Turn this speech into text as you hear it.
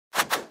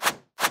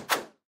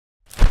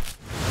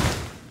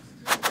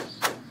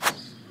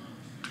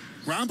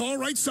Ground ball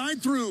right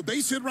side through.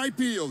 Base hit right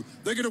field.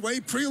 They get away.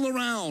 Creel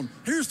around.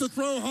 Here's the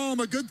throw home.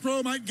 A good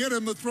throw might get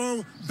him. The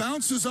throw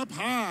bounces up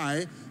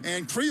high,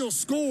 and Creel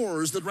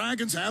scores. The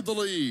Dragons have the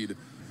lead.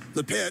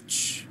 The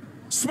pitch.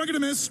 Swing and a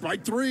miss.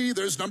 Strike three.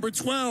 There's number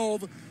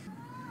 12.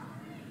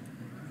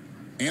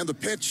 And the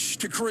pitch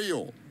to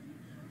Creel.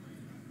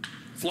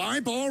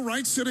 Fly ball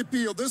right center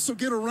field. This will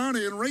get a run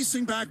in.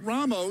 Racing back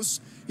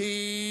Ramos.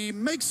 He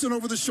makes an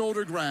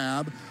over-the-shoulder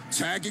grab.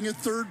 Tagging at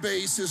third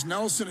base is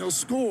Nelson. He'll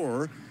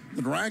score.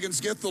 The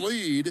Dragons get the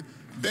lead.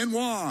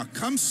 Benoit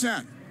comes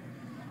set.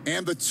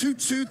 And the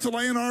 2-2 to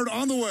Leonard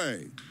on the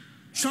way.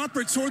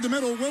 Chopper toward the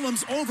middle.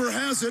 Willems over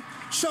has it.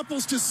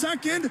 Shuffles to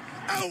second.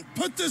 Out.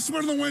 Put this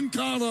one in the win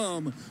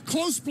column.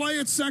 Close play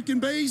at second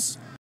base.